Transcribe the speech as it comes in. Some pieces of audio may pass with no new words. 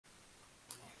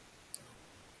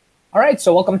All right,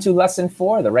 so welcome to lesson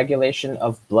 4, the regulation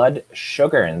of blood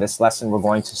sugar. In this lesson, we're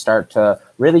going to start to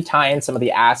really tie in some of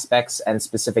the aspects and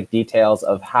specific details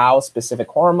of how specific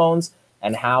hormones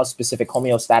and how specific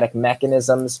homeostatic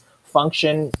mechanisms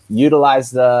function,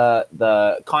 utilize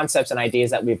the concepts and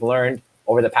ideas that we've learned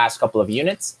over the past couple of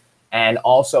units, and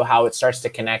also how it starts to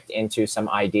connect into some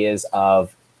ideas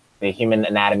of the human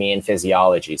anatomy and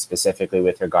physiology, specifically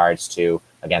with regards to,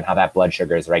 again, how that blood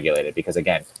sugar is regulated. Because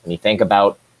again, when you think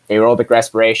about aerobic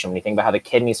respiration, when you think about how the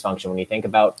kidneys function, when you think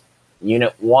about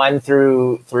unit 1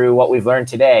 through what we've learned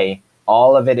today,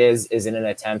 all of it is in an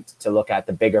attempt to look at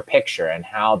the bigger picture and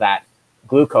how that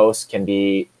glucose can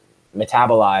be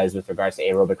metabolized with regards to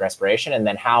aerobic respiration, and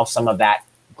then how some of that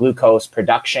glucose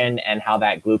production and how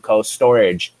that glucose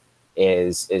storage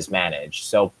is managed.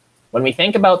 So when we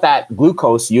think about that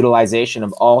glucose utilization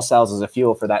of all cells as a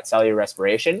fuel for that cellular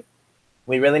respiration,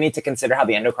 we really need to consider how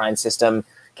the endocrine system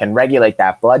can regulate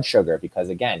that blood sugar, because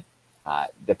again,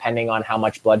 depending on how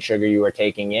much blood sugar you are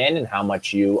taking in and how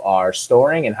much you are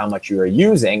storing and how much you are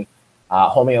using,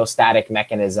 homeostatic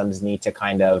mechanisms need to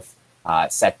kind of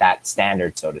set that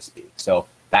standard, so to speak. So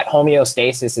that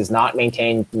homeostasis is not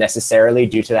maintained necessarily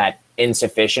due to that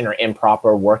insufficient or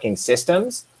improper working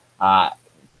systems.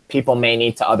 People may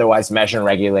need to otherwise measure and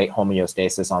regulate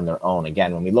homeostasis on their own.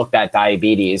 Again, when we looked at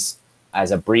diabetes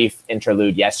as a brief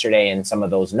interlude yesterday in some of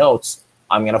those notes,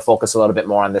 I'm going to focus a little bit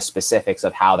more on the specifics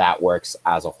of how that works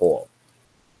as a whole.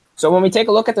 So when we take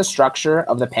a look at the structure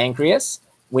of the pancreas,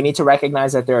 we need to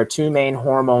recognize that there are 2 main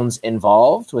hormones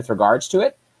involved with regards to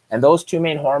it. And those 2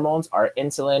 main hormones are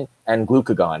insulin and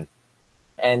glucagon.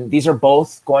 And these are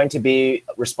both going to be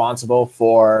responsible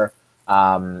for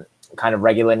kind of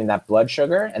regulating that blood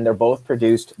sugar. And they're both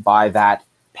produced by that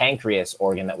pancreas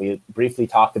organ that we briefly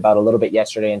talked about a little bit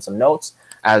yesterday in some notes,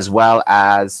 as well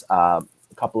as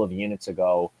couple of units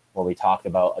ago where we talked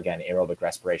about, again, aerobic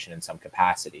respiration in some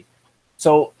capacity.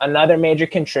 So another major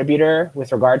contributor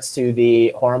with regards to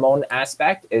the hormone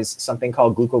aspect is something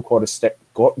called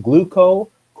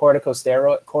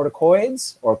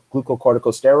glucocorticosteroids or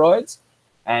glucocorticosteroids.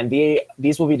 And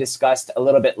these will be discussed a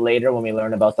little bit later when we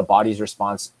learn about the body's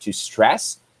response to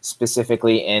stress,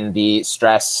 specifically in the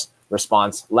stress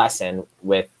response lesson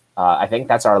with, I think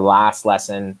that's our last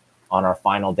lesson on our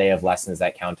final day of lessons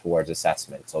that count towards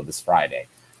assessment, so this Friday.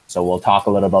 So we'll talk a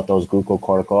little about those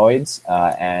glucocorticoids,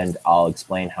 and I'll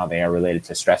explain how they are related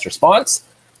to stress response,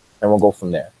 and we'll go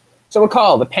from there. So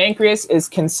recall, the pancreas is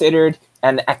considered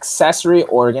an accessory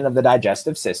organ of the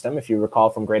digestive system. If you recall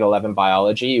from grade 11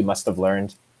 biology, you must have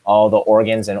learned all the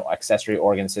organs and accessory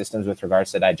organ systems with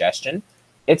regards to digestion.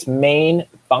 Its main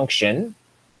function,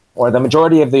 or the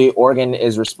majority of the organ,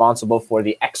 is responsible for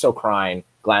the exocrine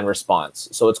gland response.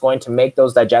 So it's going to make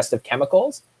those digestive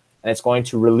chemicals and it's going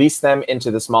to release them into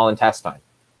the small intestine.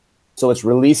 So it's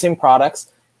releasing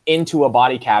products into a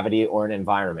body cavity or an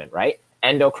environment, right?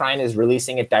 Endocrine is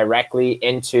releasing it directly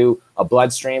into a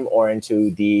bloodstream or into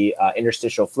the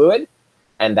interstitial fluid.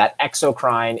 And that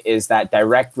exocrine is that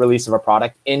direct release of a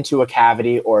product into a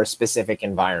cavity or a specific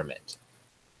environment.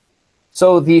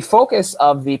 So the focus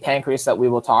of the pancreas that we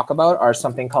will talk about are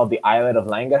something called the islet of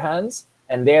Langerhans.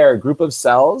 And they're a group of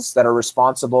cells that are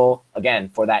responsible, again,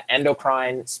 for that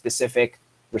endocrine specific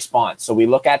response. So we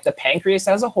look at the pancreas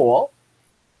as a whole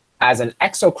as an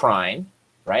exocrine,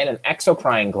 right? An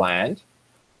exocrine gland.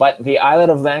 But the islet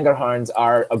of Langerhans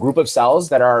are a group of cells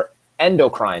that are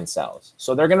endocrine cells.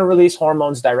 So they're going to release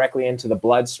hormones directly into the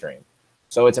bloodstream.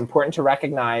 So it's important to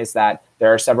recognize that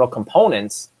there are several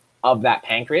components of that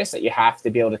pancreas that you have to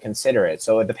be able to consider it.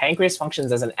 So the pancreas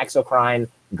functions as an exocrine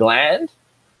gland,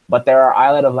 but there are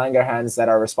islet of Langerhans that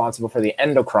are responsible for the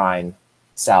endocrine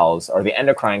cells or the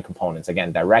endocrine components,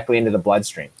 again, directly into the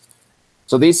bloodstream.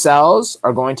 So these cells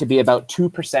are going to be about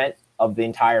 2% of the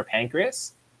entire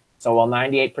pancreas. So while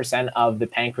 98% of the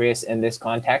pancreas in this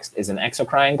context is an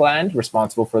exocrine gland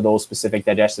responsible for those specific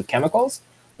digestive chemicals,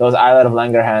 those islet of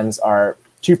Langerhans are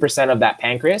 2% of that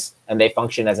pancreas, and they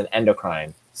function as an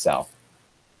endocrine cell.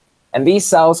 And these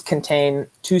cells contain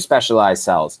 2 specialized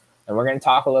cells. And we're going to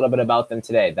talk a little bit about them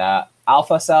today, the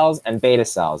alpha cells and beta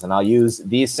cells. And I'll use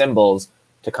these symbols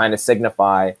to kind of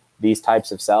signify these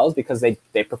types of cells because they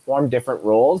perform different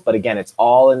roles. But again, it's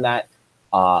all in that,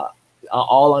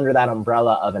 all under that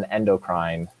umbrella of an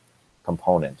endocrine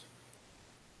component.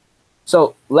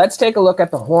 So let's take a look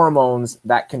at the hormones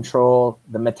that control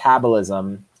the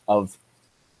metabolism of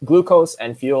glucose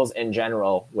and fuels in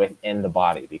general within the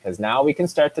body, because now we can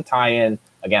start to tie in,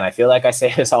 again, I feel like I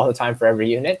say this all the time for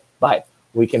every unit, but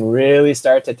we can really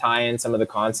start to tie in some of the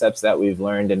concepts that we've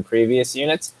learned in previous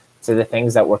units to the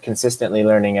things that we're consistently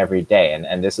learning every day,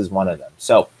 and this is one of them.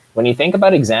 So When you think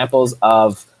about examples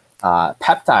of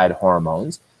peptide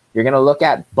hormones, you're going to look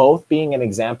at both being an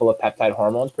example of peptide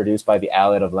hormones produced by the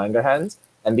islet of Langerhans.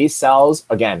 And these cells,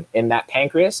 again, in that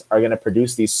pancreas, are going to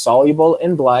produce these soluble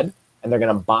in blood, and they're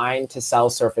going to bind to cell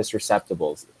surface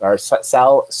receptacles, or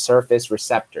cell surface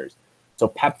receptors. So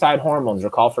peptide hormones,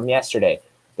 recall from yesterday,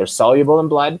 they're soluble in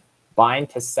blood, bind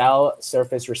to cell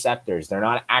surface receptors. They're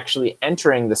not actually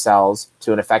entering the cells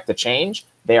to effect a change.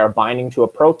 They are binding to a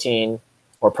protein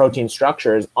or protein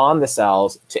structures on the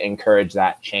cells to encourage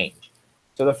that change.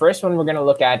 So the first one we're going to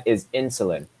look at is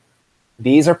insulin.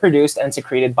 These are produced and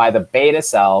secreted by the beta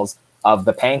cells of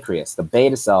the pancreas, the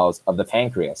beta cells of the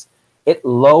pancreas. It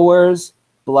lowers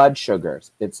blood sugars.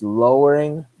 It's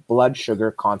lowering blood sugar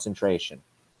concentration.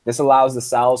 This allows the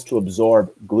cells to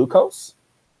absorb glucose,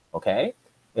 okay?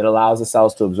 It allows the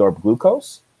cells to absorb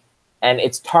glucose. And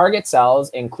its target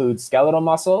cells include skeletal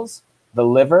muscles, the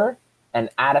liver, and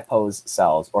adipose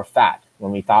cells, or fat.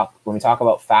 When we talk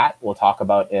about fat, we'll talk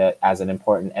about it as an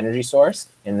important energy source.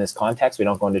 In this context, we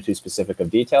don't go into too specific of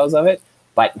details of it.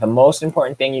 But the most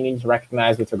important thing you need to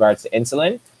recognize with regards to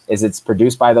insulin is it's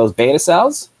produced by those beta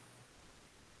cells,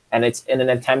 and it's in an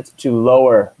attempt to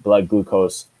lower blood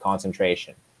glucose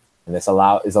concentration. And this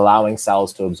is allowing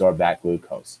cells to absorb that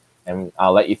glucose. And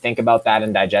I'll let you think about that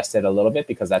and digest it a little bit,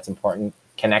 because that's important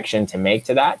connection to make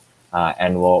to that.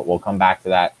 And we'll come back to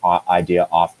that idea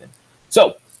often.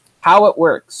 So how it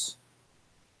works: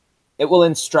 it will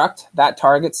instruct that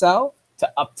target cell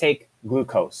to uptake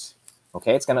glucose.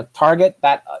 Okay, it's going to target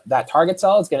that target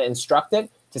cell. It's going to instruct it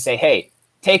to say, hey,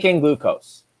 take in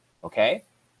glucose. Okay,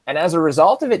 and as a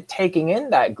result of it taking in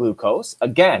that glucose,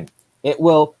 again, it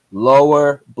will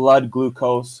lower blood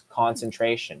glucose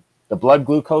concentration. The blood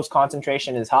glucose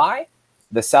concentration is high.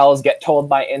 The cells get told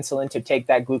by insulin to take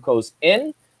that glucose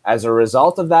in. As a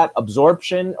result of that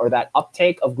absorption or that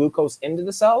uptake of glucose into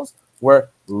the cells, we're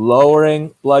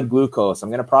lowering blood glucose. I'm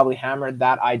going to probably hammer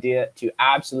that idea to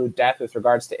absolute death with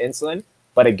regards to insulin.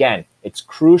 But again, it's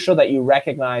crucial that you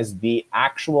recognize the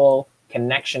actual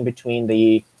connection between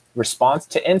the response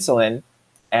to insulin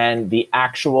and the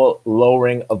actual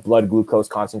lowering of blood glucose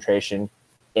concentration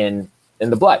in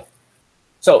the blood.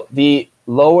 So this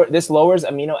lowers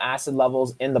amino acid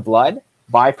levels in the blood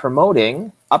by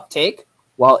promoting uptake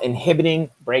while inhibiting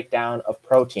breakdown of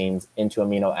proteins into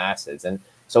amino acids. And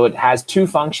so it has two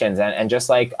functions. And just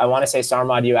like, I want to say,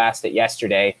 Sarmad, you asked it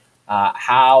yesterday,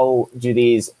 how do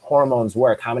these hormones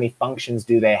work? How many functions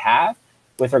do they have?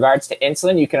 With regards to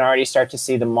insulin, you can already start to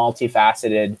see the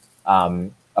multifaceted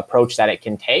approach that it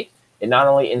can take. It not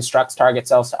only instructs target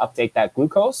cells to uptake that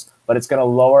glucose, but it's going to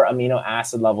lower amino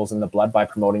acid levels in the blood by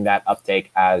promoting that uptake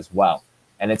as well.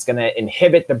 And it's going to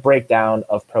inhibit the breakdown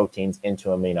of proteins into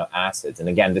amino acids. And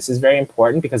again, this is very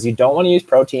important because you don't want to use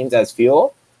proteins as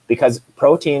fuel, because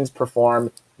proteins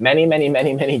perform many, many,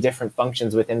 many, many different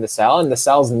functions within the cell. And the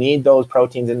cells need those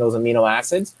proteins and those amino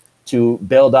acids to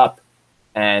build up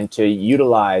and to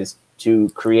utilize to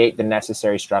create the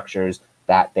necessary structures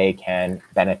that they can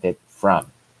benefit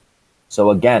from. So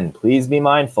again, please be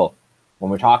mindful. When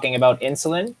we're talking about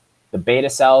insulin, the beta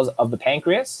cells of the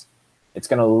pancreas, it's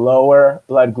going to lower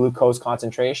blood glucose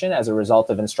concentration as a result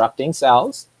of instructing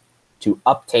cells to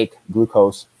uptake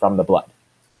glucose from the blood.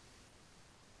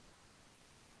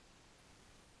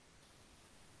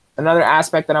 Another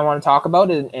aspect that I want to talk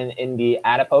about in the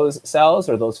adipose cells,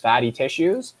 or those fatty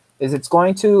tissues, is it's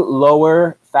going to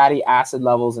lower fatty acid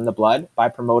levels in the blood by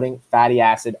promoting fatty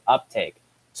acid uptake.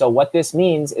 So what this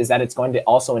means is that it's going to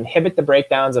also inhibit the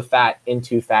breakdowns of fat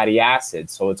into fatty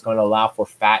acids. So it's going to allow for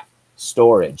fat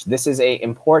storage. This is an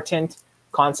important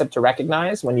concept to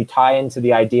recognize when you tie into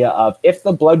the idea of, if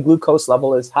the blood glucose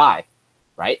level is high,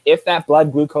 right? If that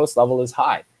blood glucose level is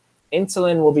high,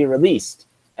 insulin will be released.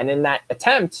 And in that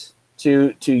attempt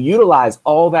to utilize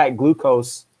all that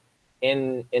glucose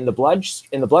in the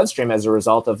bloodstream as a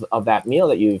result of that meal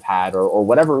that you've had, or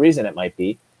whatever reason it might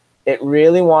be, it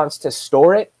really wants to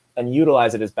store it and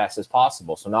utilize it as best as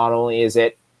possible. So not only is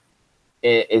it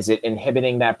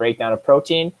inhibiting that breakdown of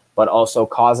protein, but also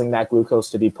causing that glucose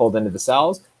to be pulled into the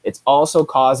cells. It's also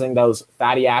causing those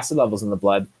fatty acid levels in the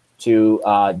blood to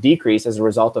decrease as a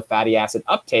result of fatty acid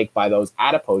uptake by those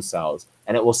adipose cells.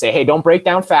 And it will say, hey, don't break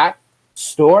down fat,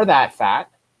 store that fat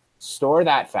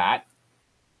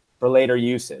for later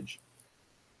usage.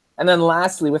 And then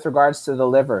lastly, with regards to the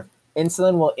liver,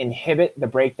 insulin will inhibit the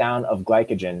breakdown of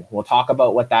glycogen. We'll talk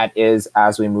about what that is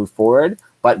as we move forward,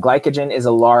 but glycogen is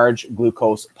a large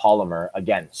glucose polymer,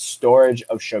 again, storage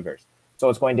of sugars. So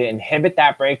it's going to inhibit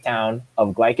that breakdown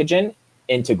of glycogen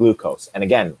into glucose. And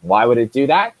again, why would it do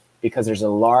that? Because there's a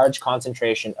large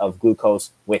concentration of glucose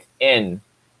within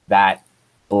that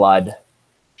blood,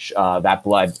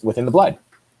 within the blood.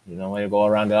 You know, when you go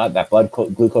around that blood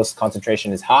glucose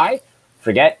concentration is high,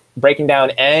 forget breaking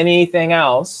down anything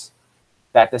else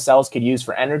that the cells could use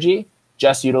for energy,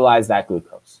 just utilize that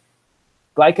glucose.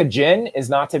 Glycogen is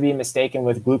not to be mistaken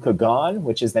with glucagon,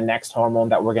 which is the next hormone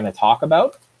that we're going to talk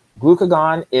about.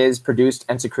 Glucagon is produced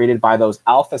and secreted by those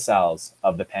alpha cells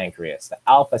of the pancreas, the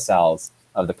alpha cells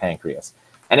of the pancreas,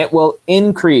 and it will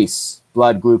increase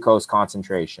blood glucose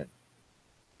concentration.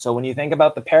 So when you think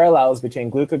about the parallels between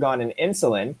glucagon and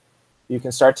insulin, you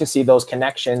can start to see those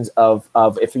connections of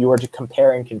if you were to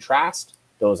compare and contrast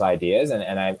those ideas,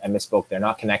 and I misspoke, they're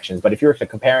not connections, but if you were to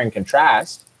compare and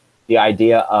contrast the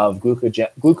idea of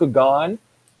glucagon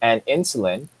and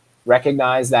insulin,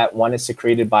 recognize that one is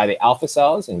secreted by the alpha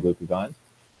cells in glucagon,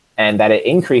 and that it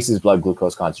increases blood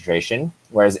glucose concentration,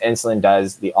 whereas insulin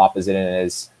does the opposite and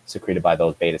is secreted by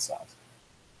those beta cells.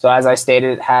 So as I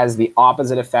stated, it has the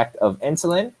opposite effect of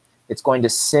insulin. It's going to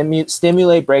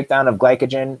stimulate breakdown of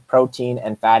glycogen, protein,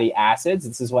 and fatty acids.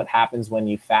 This is what happens when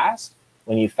you fast.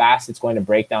 When you fast, it's going to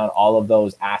break down all of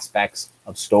those aspects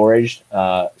of stored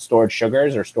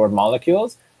sugars or stored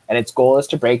molecules. And its goal is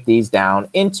to break these down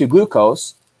into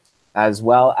glucose, as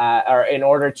well as, or in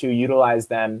order to utilize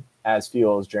them as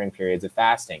fuels during periods of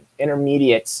fasting.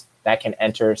 Intermediates that can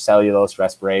enter cellulose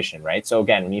respiration, right? So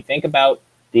again, when you think about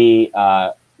the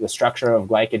structure of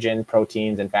glycogen,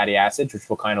 proteins, and fatty acids, which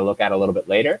we'll kind of look at a little bit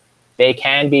later, they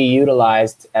can be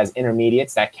utilized as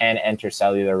intermediates that can enter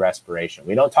cellular respiration.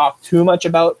 We don't talk too much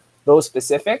about those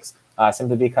specifics,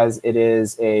 simply because it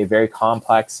is a very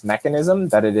complex mechanism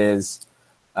that it is,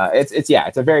 it's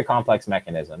a very complex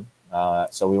mechanism.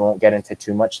 So we won't get into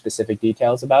too much specific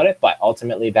details about it, but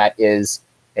ultimately that is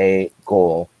a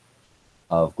goal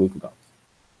of glucagon.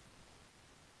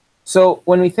 So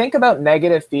when we think about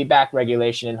negative feedback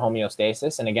regulation in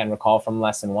homeostasis, and again, recall from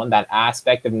lesson 1, that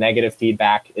aspect of negative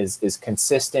feedback is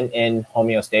consistent in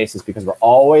homeostasis because we're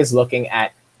always looking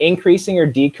at increasing or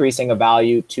decreasing a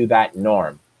value to that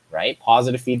norm, right?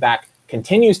 Positive feedback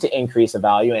continues to increase a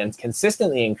value and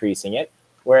consistently increasing it,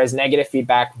 whereas negative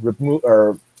feedback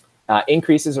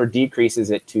increases or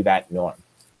decreases it to that norm.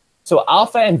 So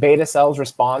alpha and beta cells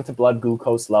respond to blood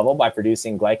glucose level by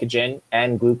producing glycogen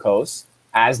and glucose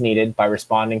as needed by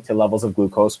responding to levels of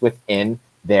glucose within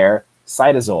their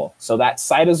cytosol. So that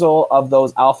cytosol of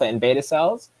those alpha and beta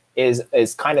cells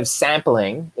is kind of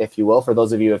sampling, if you will, for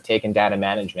those of you who have taken data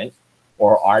management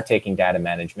or are taking data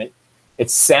management.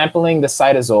 It's sampling the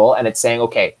cytosol and it's saying,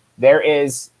 okay, there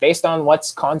is, based on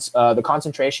what's the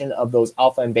concentration of those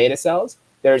alpha and beta cells,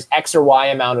 there's X or Y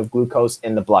amount of glucose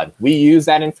in the blood. We use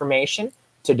that information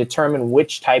to determine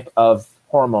which type of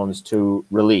hormones to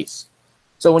release.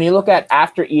 So when you look at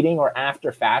after eating or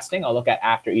after fasting, I'll look at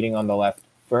after eating on the left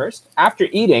first. After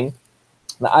eating,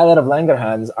 the islet of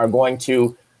Langerhans are going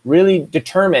to really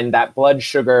determine that blood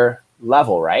sugar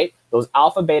level, right? Those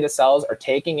alpha beta cells are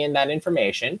taking in that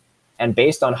information, and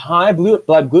based on high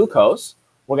blood glucose,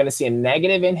 we're going to see a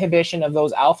negative inhibition of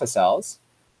those alpha cells.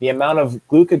 The amount of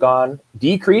glucagon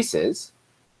decreases,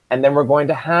 and then we're going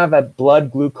to have a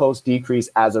blood glucose decrease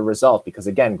as a result, because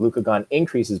again, glucagon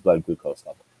increases blood glucose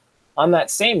level. On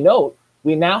that same note,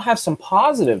 we now have some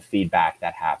positive feedback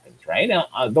that happens, right? Now,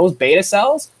 those beta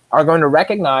cells are going to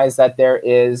recognize that there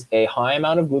is a high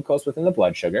amount of glucose within the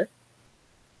blood sugar.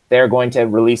 They're going to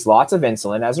release lots of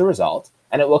insulin as a result,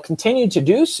 and it will continue to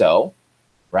do so,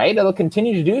 right? It'll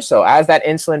continue to do so as that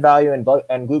insulin value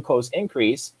and glucose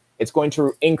increase. It's going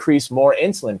to increase more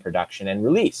insulin production and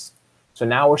release. So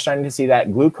now we're starting to see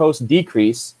that glucose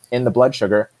decrease in the blood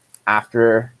sugar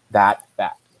after that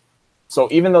fact. So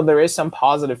even though there is some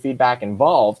positive feedback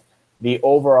involved, the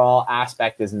overall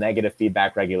aspect is negative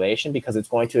feedback regulation because it's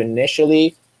going to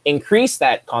initially increase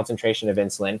that concentration of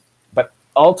insulin, but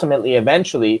ultimately,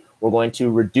 eventually, we're going to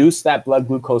reduce that blood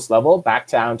glucose level back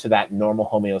down to that normal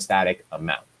homeostatic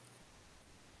amount.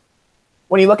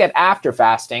 When you look at after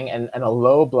fasting and a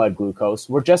low blood glucose,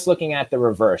 we're just looking at the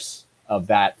reverse of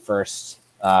that first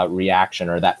reaction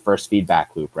or that first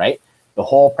feedback loop, right? The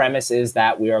whole premise is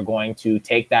that we are going to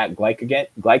take that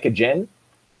glycogen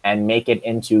and make it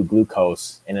into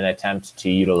glucose in an attempt to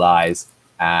utilize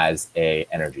as an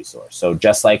energy source. So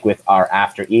just like with our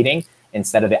after eating,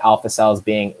 instead of the alpha cells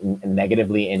being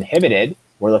negatively inhibited,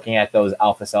 we're looking at those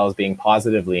alpha cells being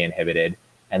positively inhibited,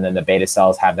 and then the beta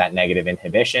cells have that negative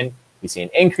inhibition. We see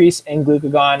an increase in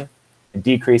glucagon, a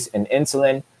decrease in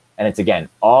insulin, and it's again,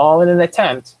 all in an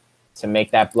attempt to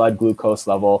make that blood glucose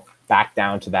level back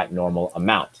down to that normal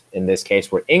amount. In this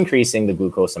case, we're increasing the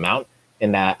glucose amount.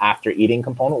 In that after eating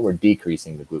component, we're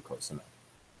decreasing the glucose amount.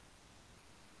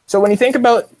 So when you think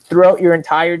about throughout your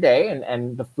entire day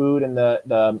and the food and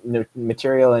the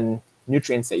material and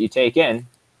nutrients that you take in,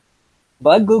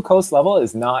 blood glucose level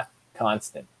is not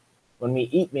constant. When we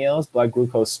eat meals, blood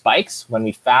glucose spikes. When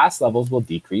we fast, levels will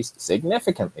decrease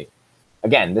significantly.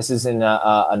 Again, this is in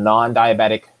a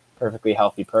non-diabetic, perfectly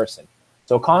healthy person.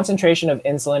 So concentration of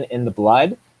insulin in the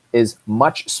blood is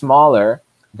much smaller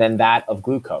than that of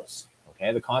glucose.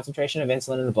 Okay, the concentration of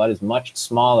insulin in the blood is much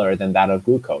smaller than that of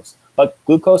glucose. But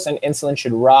glucose and insulin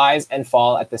should rise and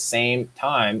fall at the same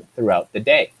time throughout the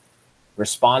day.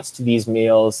 Response to these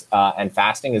meals and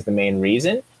fasting is the main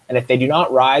reason. And if they do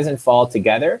not rise and fall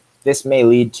together, this may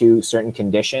lead to certain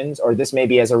conditions, or this may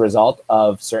be as a result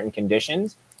of certain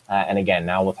conditions. And again,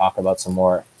 now we'll talk about some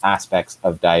more aspects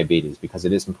of diabetes because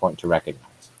it is important to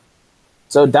recognize.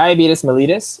 So diabetes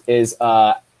mellitus is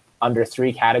under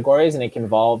 3 categories, and it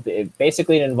involves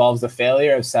the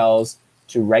failure of cells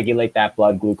to regulate that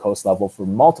blood glucose level for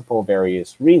multiple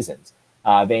various reasons.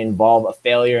 They involve a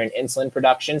failure in insulin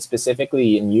production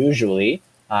specifically and usually,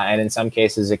 and in some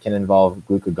cases it can involve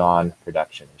glucagon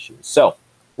production issues. So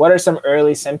what are some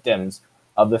early symptoms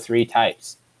of the 3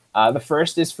 types? The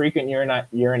first is frequent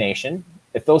urination.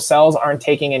 If those cells aren't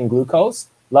taking in glucose,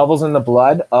 levels in the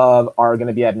blood are going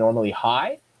to be abnormally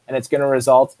high, and it's going to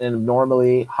result in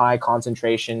abnormally high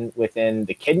concentration within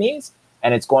the kidneys,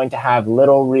 and it's going to have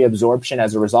little reabsorption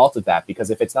as a result of that,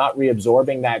 because if it's not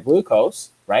reabsorbing that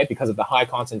glucose, right, because of the high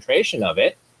concentration of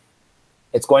it,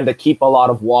 it's going to keep a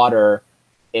lot of water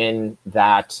in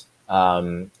that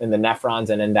in the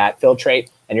nephrons and in that filtrate,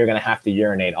 and you're going to have to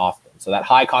urinate often. So that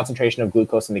high concentration of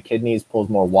glucose in the kidneys pulls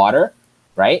more water,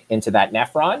 right, into that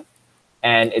nephron,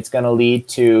 and it's going to lead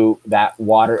to that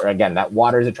water, or again, that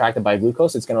water is attracted by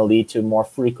glucose. It's going to lead to more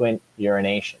frequent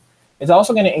urination. It's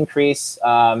also going to increase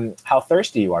how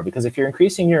thirsty you are, because if you're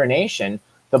increasing urination,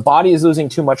 the body is losing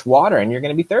too much water and you're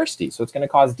going to be thirsty. So it's going to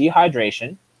cause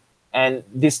dehydration. And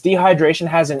this dehydration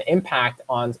has an impact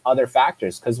on other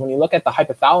factors, because when you look at the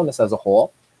hypothalamus as a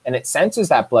whole and it senses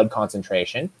that blood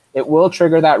concentration, it will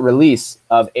trigger that release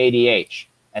of ADH,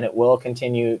 and it will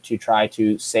continue to try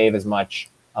to save as much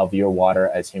of your water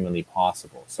as humanly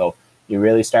possible. So you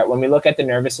really start, when we look at the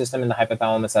nervous system and the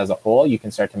hypothalamus as a whole, you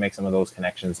can start to make some of those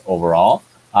connections overall.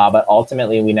 But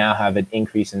ultimately, we now have an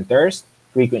increase in thirst,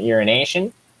 frequent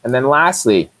urination, and then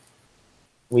lastly,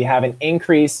 we have an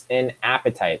increase in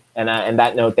appetite. And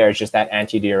that note there is just that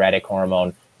antidiuretic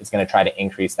hormone. It's going to try to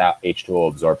increase that H2O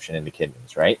absorption in the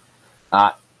kidneys, right?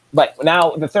 But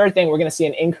now the third thing, we're going to see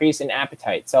an increase in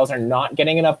appetite. Cells are not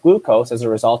getting enough glucose as a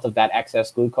result of that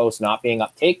excess glucose not being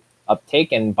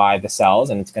uptaken by the cells,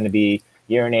 and it's going to be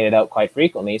urinated out quite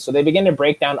frequently. So they begin to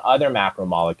break down other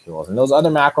macromolecules. And those other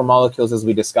macromolecules, as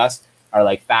we discussed, are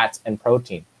like fats and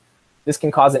protein. This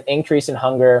can cause an increase in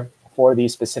hunger for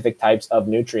these specific types of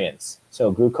nutrients.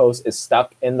 So glucose is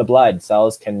stuck in the blood.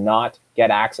 Cells cannot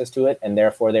get access to it, and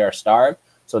therefore they are starved.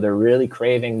 So they're really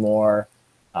craving more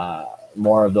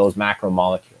of those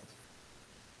macromolecules.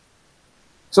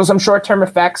 So some short-term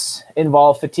effects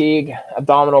involve fatigue,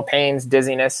 abdominal pains,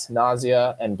 dizziness,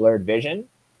 nausea, and blurred vision.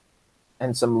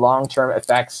 And some long-term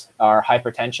effects are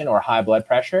hypertension or high blood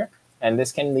pressure. And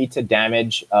this can lead to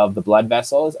damage of the blood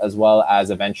vessels as well as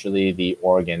eventually the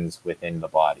organs within the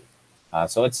body.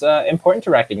 So it's important to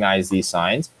recognize these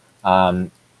signs.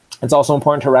 It's also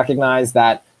important to recognize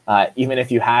that even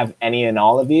if you have any and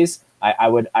all of these,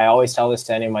 I always tell this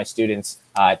to any of my students,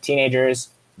 teenagers,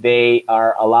 they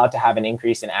are allowed to have an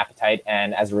increase in appetite,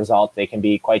 and as a result, they can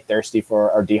be quite thirsty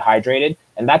or dehydrated,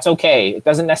 and that's okay. It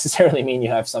doesn't necessarily mean you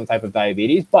have some type of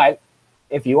diabetes, but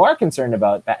if you are concerned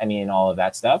about that, any and all of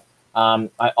that stuff,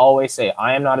 I always say,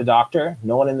 I am not a doctor.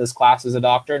 No one in this class is a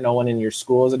doctor. No one in your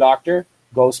school is a doctor.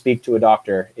 Go speak to a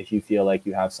doctor if you feel like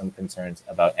you have some concerns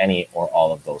about any or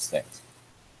all of those things.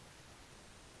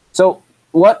 So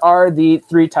what are the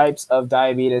 3 types of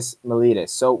diabetes mellitus?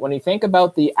 So when you think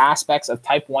about the aspects of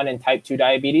type 1 and type 2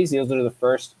 diabetes, those are the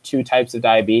first 2 types of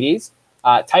diabetes.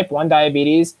 Type 1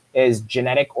 diabetes is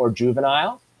genetic or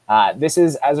juvenile. This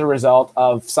is as a result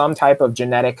of some type of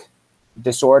genetic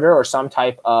disorder or some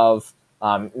type of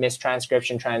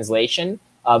mistranscription translation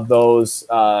of those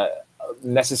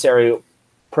necessary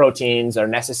proteins or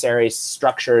necessary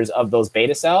structures of those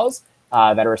beta cells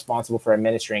that are responsible for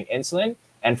administering insulin.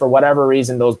 And for whatever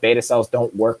reason, those beta cells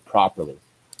don't work properly.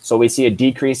 So we see a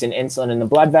decrease in insulin in the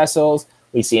blood vessels.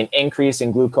 We see an increase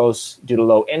in glucose due to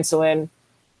low insulin.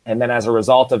 And then as a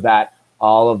result of that,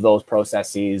 all of those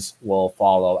processes will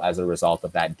follow as a result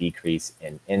of that decrease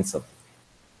in insulin.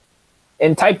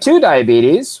 In type 2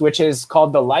 diabetes, which is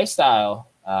called the lifestyle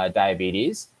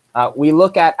diabetes, we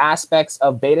look at aspects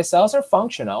of beta cells are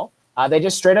functional, They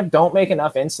just straight up don't make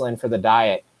enough insulin for the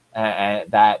diet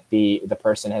that the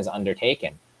person has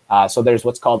undertaken. So there's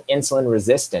what's called insulin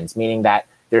resistance, meaning that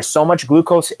there's so much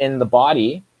glucose in the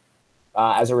body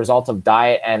as a result of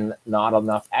diet and not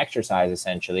enough exercise,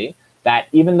 essentially, that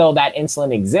even though that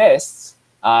insulin exists,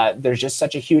 there's just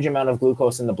such a huge amount of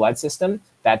glucose in the blood system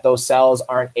that those cells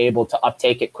aren't able to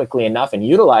uptake it quickly enough and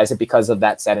utilize it because of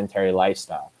that sedentary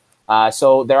lifestyle.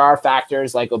 So there are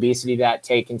factors like obesity that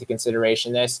take into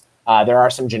consideration this. There are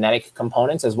some genetic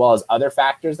components as well as other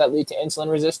factors that lead to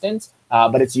insulin resistance,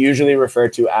 but it's usually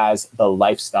referred to as the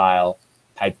lifestyle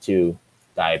type 2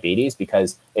 diabetes,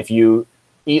 because if you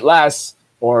eat less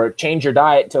or change your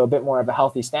diet to a bit more of a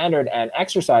healthy standard and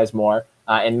exercise more,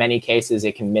 in many cases,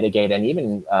 it can mitigate and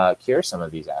even cure some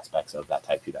of these aspects of that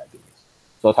type 2 diabetes.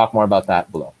 So we'll talk more about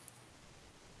that below.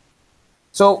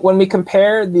 So when we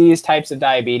compare these types of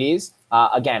diabetes,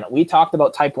 again, we talked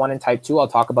about type 1 and type 2. I'll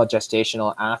talk about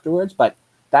gestational afterwards, but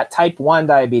that type 1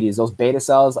 diabetes, those beta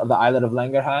cells of the islet of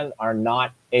Langerhans are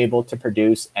not able to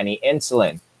produce any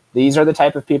insulin. These are the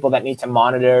type of people that need to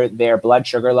monitor their blood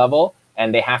sugar level,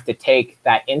 and they have to take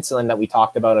that insulin that we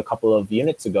talked about a couple of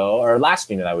units ago, or last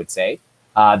unit, I would say,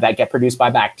 that get produced by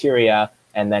bacteria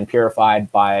and then purified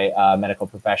by medical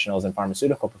professionals and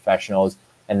pharmaceutical professionals.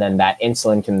 And then that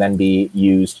insulin can then be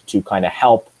used to kind of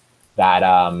help that,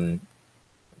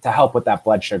 to help with that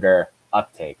blood sugar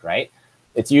uptake, right?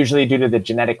 It's usually due to the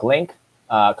genetic link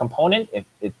component. If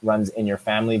it runs in your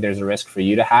family, there's a risk for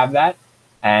you to have that.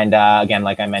 And again,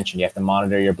 like I mentioned, you have to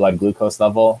monitor your blood glucose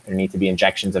level. There need to be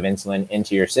injections of insulin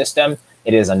into your system.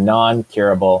 It is a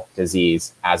non-curable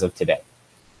disease as of today.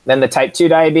 Then the type 2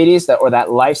 diabetes, or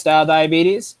that lifestyle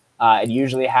diabetes, it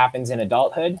usually happens in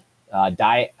adulthood.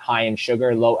 Diet high in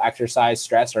sugar, low exercise,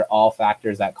 stress are all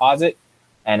factors that cause it.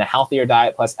 And a healthier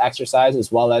diet plus exercise,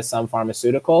 as well as some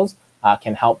pharmaceuticals,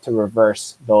 can help to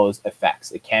reverse those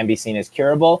effects. It can be seen as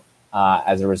curable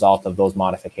as a result of those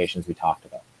modifications we talked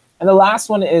about. And the last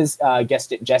one is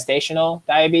gestational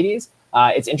diabetes.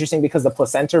 It's interesting because the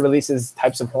placenta releases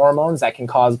types of hormones that can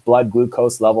cause blood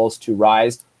glucose levels to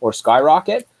rise or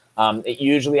skyrocket. It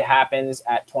usually happens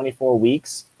at 24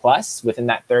 weeks plus within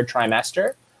that third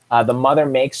trimester. The mother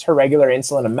makes her regular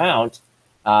insulin amount,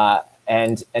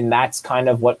 and that's kind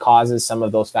of what causes some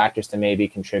of those factors to maybe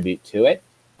contribute to it.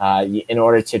 In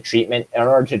order to treat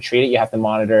it, you have to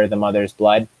monitor the mother's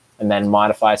blood and then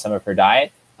modify some of her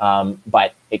diet.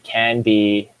 But it can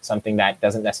be something that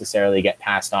doesn't necessarily get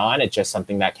passed on. It's just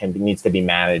something that needs to be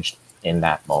managed in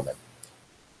that moment.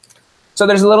 So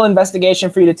there's a little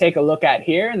investigation for you to take a look at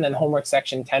here, and then homework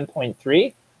section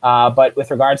 10.3. But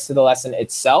with regards to the lesson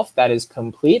itself, that is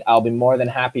complete. I'll be more than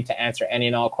happy to answer any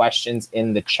and all questions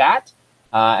in the chat.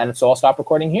 And so I'll stop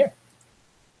recording here.